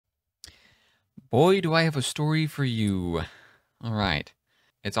Boy, do I have a story for you. All right.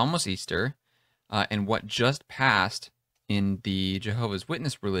 It's almost Easter, and what just passed in the Jehovah's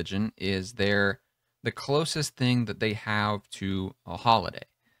Witness religion is the closest thing that they have to a holiday.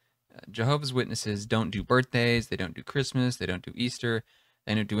 Jehovah's Witnesses don't do birthdays, they don't do Christmas, they don't do Easter,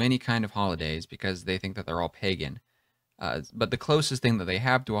 they don't do any kind of holidays because they think that they're all pagan. But the closest thing that they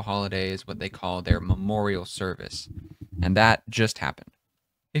have to a holiday is what they call their memorial service, and that just happened.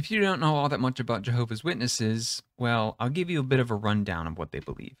 If you don't know all that much about Jehovah's Witnesses, well, I'll give you a bit of a rundown of what they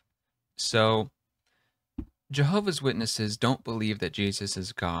believe. So, Jehovah's Witnesses don't believe that Jesus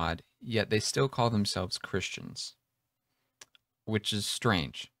is God, yet they still call themselves Christians, which is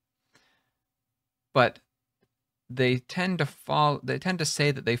strange. But they tend to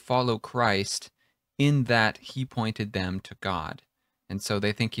say that they follow Christ in that he pointed them to God. And so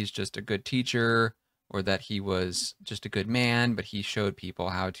they think he's just a good teacher, or that he was just a good man, but he showed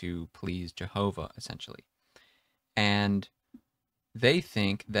people how to please Jehovah, essentially. And they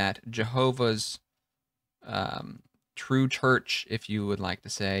think that Jehovah's true church, if you would like to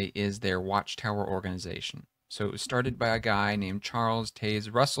say, is their Watchtower organization. So it was started by a guy named Charles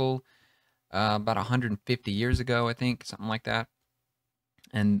Taze Russell about 150 years ago, I think, something like that.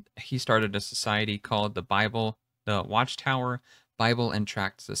 And he started a society called the Watchtower Bible and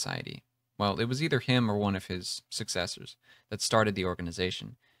Tract Society. Well, it was either him or one of his successors that started the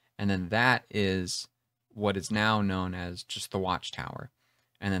organization. And then that is what is now known as just the Watchtower.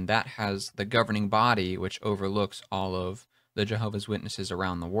 And then that has the governing body, which overlooks all of the Jehovah's Witnesses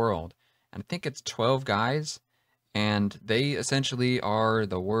around the world. And I think it's 12 guys, and they essentially are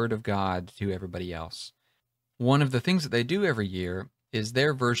the word of God to everybody else. One of the things that they do every year is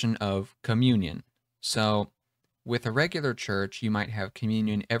their version of communion. So with a regular church, you might have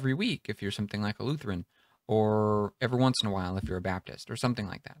communion every week if you're something like a Lutheran, or every once in a while if you're a Baptist, or something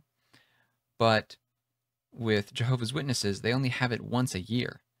like that. But with Jehovah's Witnesses, they only have it once a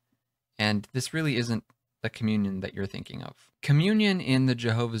year. And this really isn't the communion that you're thinking of. Communion in the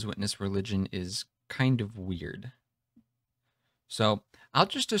Jehovah's Witness religion is kind of weird. So I'll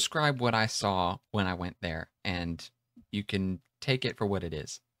just describe what I saw when I went there, and you can take it for what it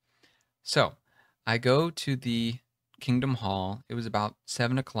is. So I go to the Kingdom Hall. It was about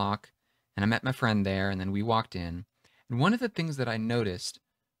 7 o'clock, and I met my friend there, and then we walked in. And one of the things that I noticed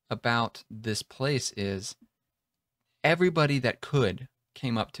about this place is everybody that could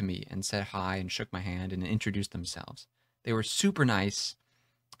came up to me and said hi and shook my hand and introduced themselves. They were super nice.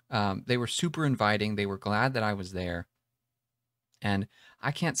 They were super inviting. They were glad that I was there. And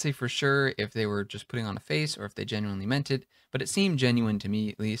I can't say for sure if they were just putting on a face or if they genuinely meant it, but it seemed genuine to me,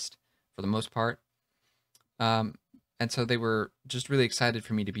 at least, for the most part. And so they were just really excited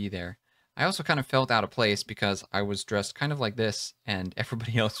for me to be there. I also kind of felt out of place because I was dressed kind of like this and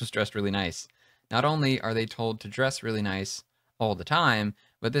everybody else was dressed really nice. Not only are they told to dress really nice all the time,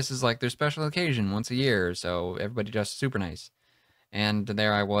 but this is like their special occasion once a year, so everybody dressed super nice. And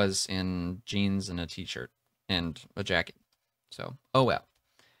there I was in jeans and a t-shirt and a jacket. So, oh well.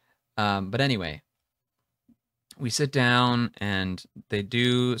 But anyway, we sit down and they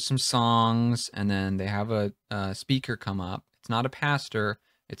do some songs, and then they have a speaker come up. It's not a pastor,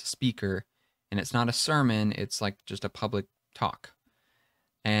 it's a speaker, and it's not a sermon, it's like just a public talk.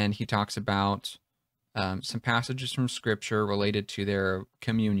 And he talks about some passages from Scripture related to their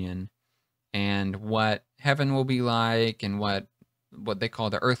communion and what heaven will be like and what they call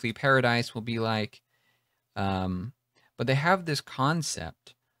the earthly paradise will be like. But they have this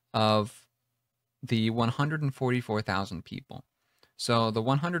concept of the 144,000 people. So the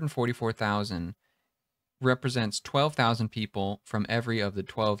 144,000 represents 12,000 people from every of the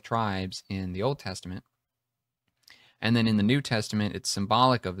 12 tribes in the Old Testament. And then in the New Testament, it's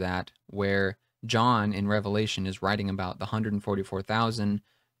symbolic of that, where John in Revelation is writing about the 144,000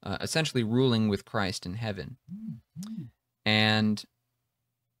 essentially ruling with Christ in heaven. And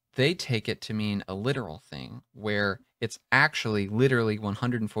they take it to mean a literal thing, where it's actually literally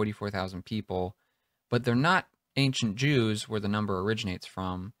 144,000 people, but they're not ancient Jews where the number originates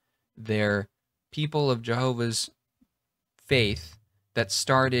from. They're people of Jehovah's faith that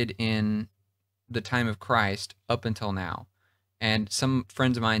started in the time of Christ up until now. And some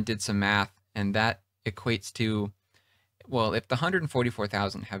friends of mine did some math, and that equates to, well, if the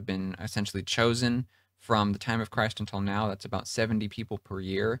 144,000 have been essentially chosen from the time of Christ until now, that's about 70 people per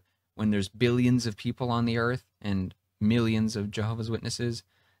year, when there's billions of people on the earth and millions of Jehovah's Witnesses.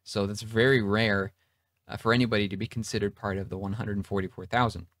 So that's very rare for anybody to be considered part of the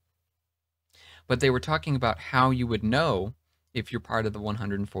 144,000. But they were talking about how you would know if you're part of the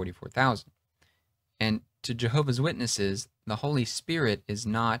 144,000. And to Jehovah's Witnesses, the Holy Spirit is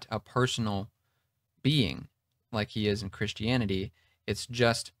not a personal being like he is in Christianity. It's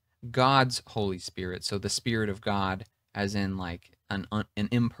just God's Holy Spirit. So the Spirit of God, as in like an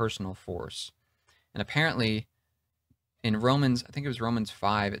impersonal force. And apparently in Romans, I think it was Romans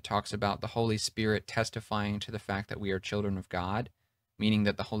 5, it talks about the Holy Spirit testifying to the fact that we are children of God, meaning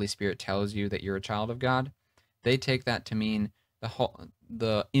that the Holy Spirit tells you that you're a child of God. They take that to mean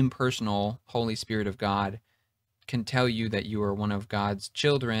the impersonal Holy Spirit of God can tell you that you are one of God's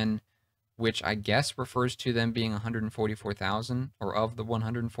children, which I guess refers to them being 144,000, or of the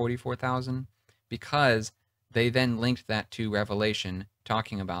 144,000, because they then linked that to Revelation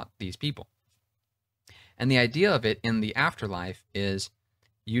talking about these people. And the idea of it in the afterlife is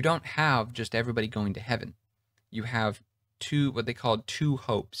you don't have just everybody going to heaven. You have what they call two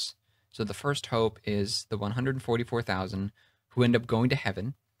hopes. So the first hope is the 144,000 who end up going to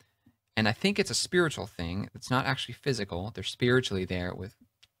heaven. And I think it's a spiritual thing. It's not actually physical. They're spiritually there with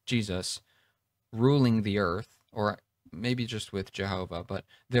Jesus ruling the earth, or maybe just with Jehovah, but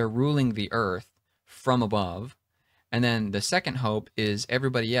they're ruling the earth from above. And then the second hope is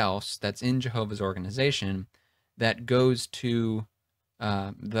everybody else that's in Jehovah's organization that goes to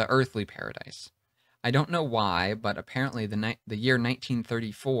the earthly paradise. I don't know why, but apparently the year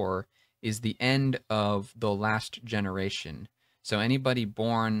 1934 is the end of the last generation. So anybody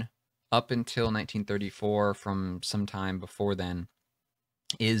born up until 1934 from some time before then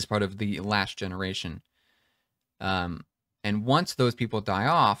is part of the last generation. And once those people die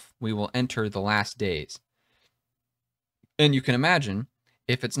off, we will enter the last days. And you can imagine,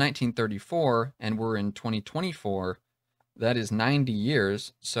 if it's 1934 and we're in 2024, that is 90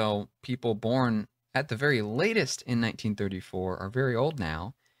 years. So people born at the very latest in 1934 are very old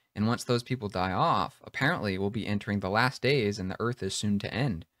now. And once those people die off, apparently we'll be entering the last days and the earth is soon to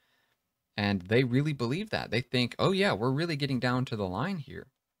end. And they really believe that. They think, oh yeah, we're really getting down to the line here.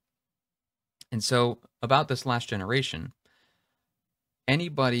 And so about this last generation,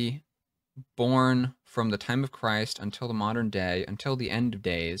 anybody born from the time of Christ until the modern day, until the end of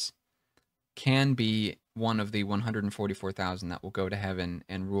days, can be one of the 144,000 that will go to heaven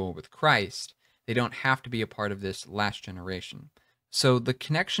and rule with Christ. They don't have to be a part of this last generation. So the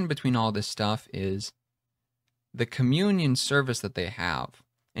connection between all this stuff is the communion service that they have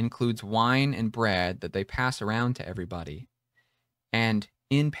includes wine and bread that they pass around to everybody. And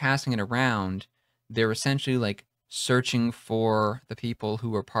in passing it around, they're essentially like searching for the people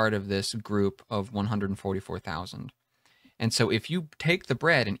who are part of this group of 144,000. And so if you take the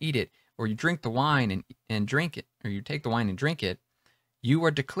bread and eat it, or you drink the wine and drink it, or you take the wine and drink it, you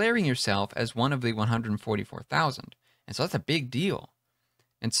are declaring yourself as one of the 144,000. And so that's a big deal.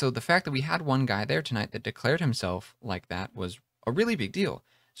 And so the fact that we had one guy there tonight that declared himself like that was a really big deal.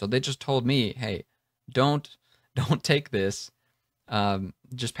 So they just told me, hey, don't take this,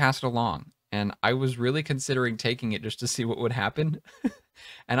 just pass it along. And I was really considering taking it just to see what would happen.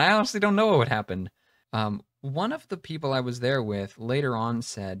 And I honestly don't know what would happen. One of the people I was there with later on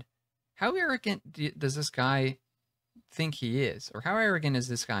said, how arrogant does this guy think he is? Or how arrogant is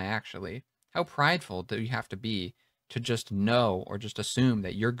this guy actually? How prideful do you have to be to just know or just assume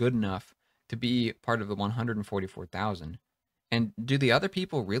that you're good enough to be part of the 144,000? And do the other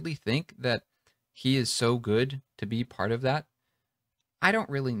people really think that he is so good to be part of that? I don't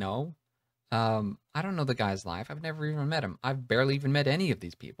really know. I don't know the guy's life. I've never even met him. I've barely even met any of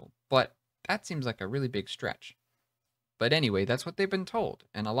these people. But that seems like a really big stretch. But anyway, that's what they've been told.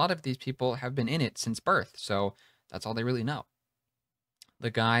 And a lot of these people have been in it since birth. So that's all they really know. The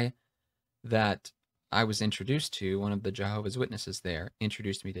guy that I was introduced to, one of the Jehovah's Witnesses there,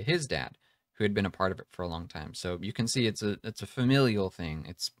 introduced me to his dad, who had been a part of it for a long time. So you can see it's a familial thing.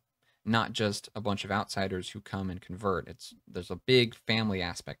 It's not just a bunch of outsiders who come and convert. There's a big family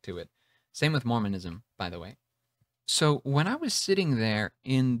aspect to it. Same with Mormonism, by the way. So when I was sitting there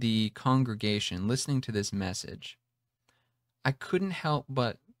in the congregation listening to this message, I couldn't help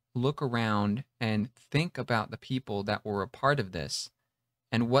but look around and think about the people that were a part of this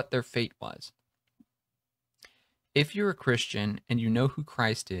and what their fate was. If you're a Christian and you know who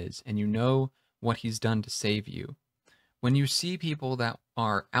Christ is and you know what he's done to save you, when you see people that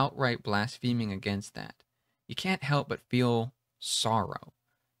are outright blaspheming against that, you can't help but feel sorrow.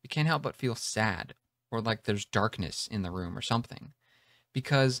 You can't help but feel sad, or like there's darkness in the room or something.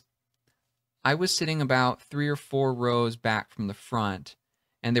 Because I was sitting about 3 or 4 rows back from the front,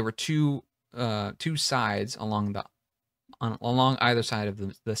 and there were two sides along either side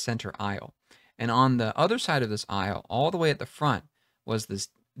of the center aisle. And on the other side of this aisle, all the way at the front, was this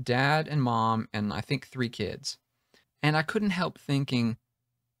dad and mom and I think 3 kids. And I couldn't help thinking,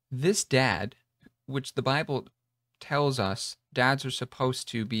 this dad, which the Bible tells us dads are supposed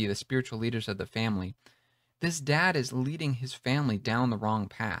to be the spiritual leaders of the family. This dad is leading his family down the wrong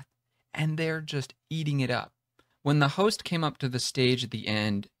path, and they're just eating it up. When the host came up to the stage at the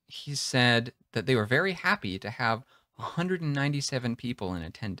end, he said that they were very happy to have 197 people in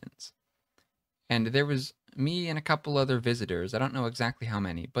attendance. And there was me and a couple other visitors. I don't know exactly how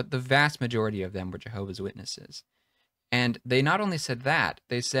many, but the vast majority of them were Jehovah's Witnesses. And they not only said that,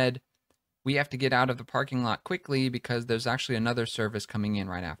 they said, we have to get out of the parking lot quickly because there's actually another service coming in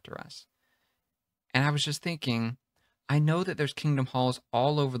right after us. And I was just thinking, I know that there's Kingdom Halls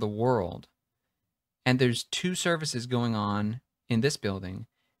all over the world, and there's 2 services going on in this building,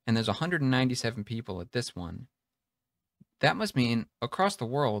 and there's 197 people at this one. That must mean across the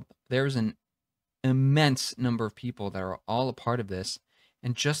world, there's an immense number of people that are all a part of this.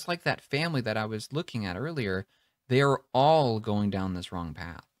 And just like that family that I was looking at earlier, they are all going down this wrong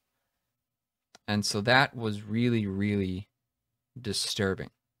path. And so that was really, really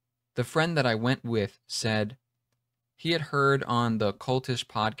disturbing. The friend that I went with said he had heard on the Cultish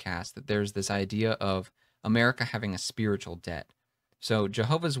podcast that there's this idea of America having a spiritual debt. So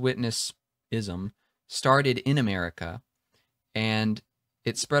Jehovah's Witnessism started in America, and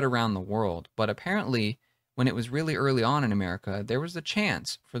it spread around the world. But apparently, when it was really early on in America, there was a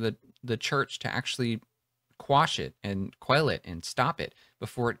chance for the church to actually quash it and quell it and stop it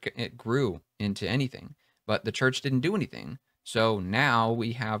before it grew into anything. But the church didn't do anything. So now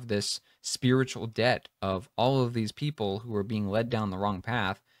we have this spiritual debt of all of these people who are being led down the wrong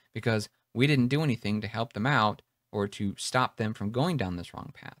path because we didn't do anything to help them out or to stop them from going down this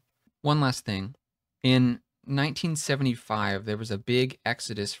wrong path. One last thing. In 1975, there was a big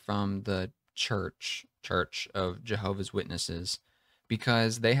exodus from the Church of Jehovah's Witnesses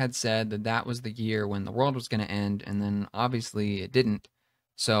because they had said that that was the year when the world was going to end, and then obviously it didn't.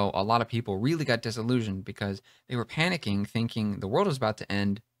 So a lot of people really got disillusioned because they were panicking, thinking the world was about to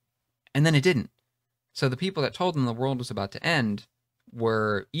end, and then it didn't. So the people that told them the world was about to end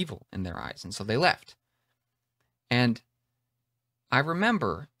were evil in their eyes, and so they left. And I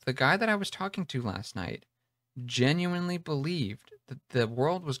remember the guy that I was talking to last night genuinely believed that the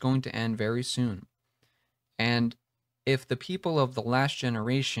world was going to end very soon. And if the people of the last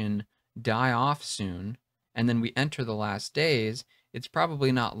generation die off soon, and then we enter the last days, it's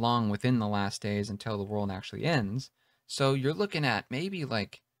probably not long within the last days until the world actually ends. So you're looking at maybe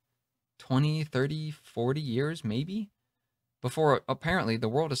like 20, 30, 40 years maybe before apparently the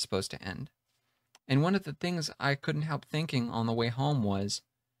world is supposed to end. And one of the things I couldn't help thinking on the way home was,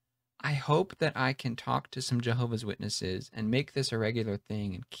 I hope that I can talk to some Jehovah's Witnesses and make this a regular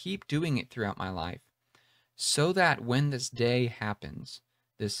thing and keep doing it throughout my life so that when this day happens,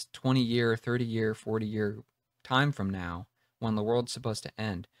 this 20-year, 30-year, 40-year time from now, when the world's supposed to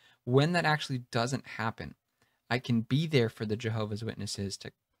end, when that actually doesn't happen, I can be there for the Jehovah's Witnesses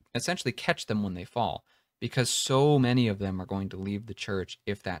to essentially catch them when they fall, because so many of them are going to leave the church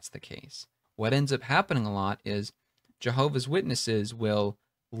if that's the case. What ends up happening a lot is Jehovah's Witnesses will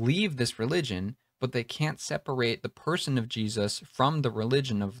leave this religion, but they can't separate the person of Jesus from the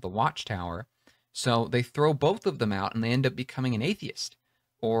religion of the Watchtower, so they throw both of them out and they end up becoming an atheist,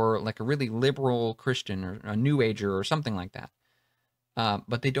 or like a really liberal Christian or a New Ager or something like that.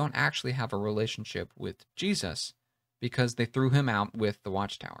 But they don't actually have a relationship with Jesus because they threw him out with the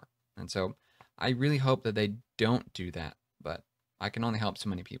Watchtower. And so I really hope that they don't do that, but I can only help so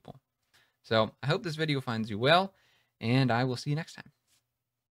many people. So I hope this video finds you well, and I will see you next time.